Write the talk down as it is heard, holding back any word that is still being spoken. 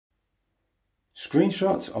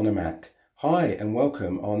Screenshots on a Mac. Hi and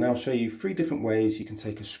welcome. I'll now show you 3 different ways you can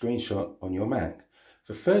take a screenshot on your Mac.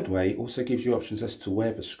 The third way also gives you options as to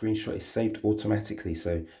where the screenshot is saved automatically,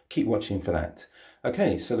 so keep watching for that.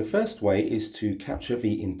 Okay, so the first way is to capture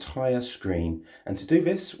the entire screen, and to do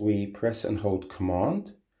this we press and hold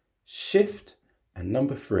Command, Shift and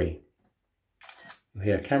number 3. You'll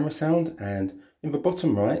hear a camera sound, and in the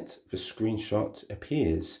bottom right the screenshot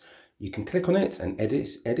appears. You can click on it and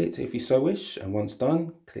edit if you so wish, and once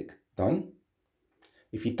done, click Done.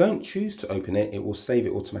 If you don't choose to open it, it will save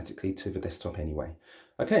it automatically to the desktop anyway.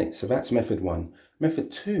 Okay, so that's method 1.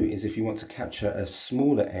 Method 2 is if you want to capture a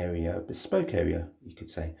smaller area, a bespoke area, you could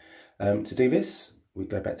say. To do this, we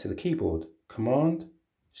go back to the keyboard, Command,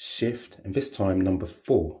 Shift, and this time number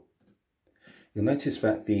 4. You'll notice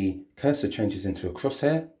that the cursor changes into a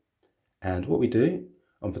crosshair, and what we do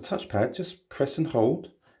on the touchpad, just press and hold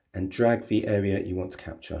and drag the area you want to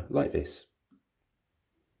capture, like this.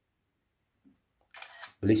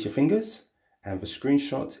 Release your fingers and the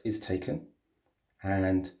screenshot is taken,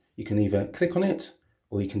 and you can either click on it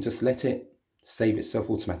or you can just let it save itself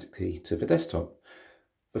automatically to the desktop.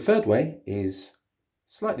 The third way is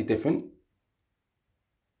slightly different.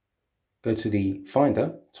 Go to the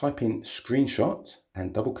Finder, type in screenshot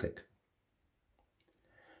and double click.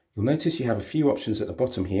 You'll notice you have a few options at the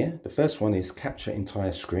bottom here. The first one is capture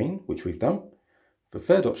entire screen, which we've done. The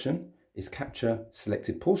third option is capture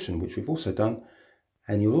selected portion, which we've also done.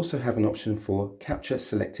 And you'll also have an option for capture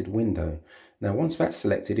selected window. Now, once that's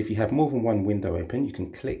selected, if you have more than one window open, you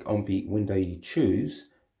can click on the window you choose,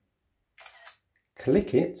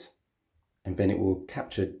 click it, and then it will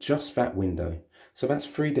capture just that window. So that's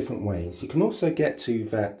 3 different ways. You can also get to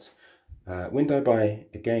that window by,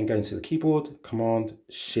 again, going to the keyboard, Command,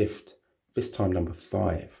 Shift, this time number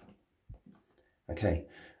 5. Okay,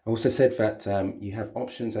 I also said that you have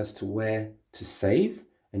options as to where to save,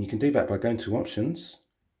 and you can do that by going to Options,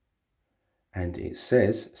 and it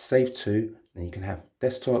says Save To, and you can have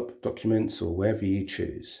desktop, documents, or wherever you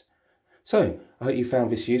choose. So, I hope you found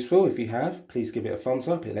this useful. If you have, please give it a thumbs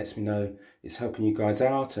up. It lets me know it's helping you guys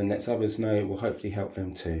out and lets others know it will hopefully help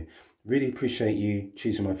them too. Really appreciate you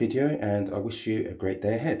choosing my video, and I wish you a great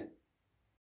day ahead.